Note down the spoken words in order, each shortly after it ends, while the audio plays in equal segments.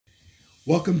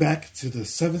Welcome back to the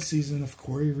 7th season of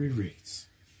Corey Rereads.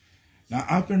 Now,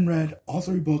 I've been read all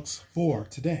 3 books for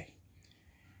today,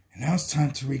 and now it's time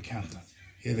to recount them.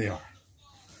 Here they are.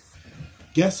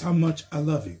 Guess How Much I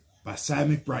Love You by Sad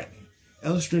McBrightney,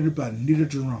 illustrated by Nita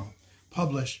Jerome,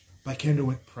 published by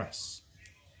Candlewick Press.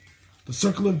 The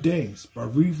Circle of Days by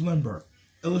Reeve Lindbergh,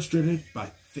 illustrated by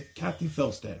Kathy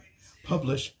Felstead,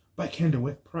 published by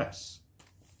Candlewick Press.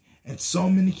 And So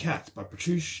Many Cats by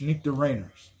Patrice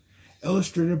Schnickder-Reiners,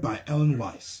 illustrated by Ellen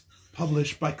Weiss,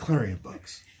 published by Clarion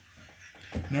Books.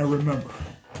 Now remember,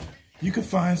 you can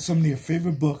find some of your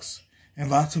favorite books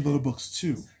and lots of other books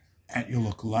too at your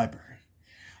local library.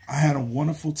 I had a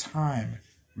wonderful time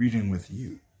reading with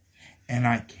you, and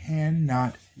I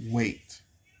cannot wait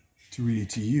to read it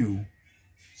to you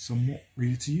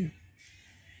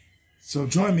So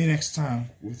join me next time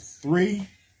with 3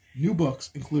 new books,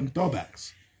 including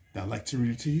throwbacks, that I'd like to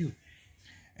read it to you.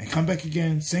 And come back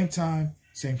again, same time,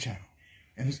 same channel.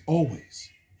 And as always,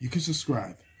 you can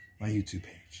subscribe to my YouTube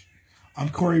page. I'm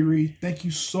Corey Reed. Thank you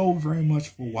so very much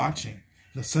for watching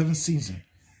the 7th season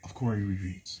of Corey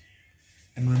Rereads.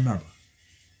 And remember,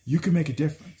 you can make a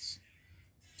difference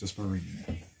just by reading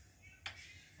it.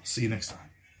 I'll see you next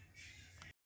time.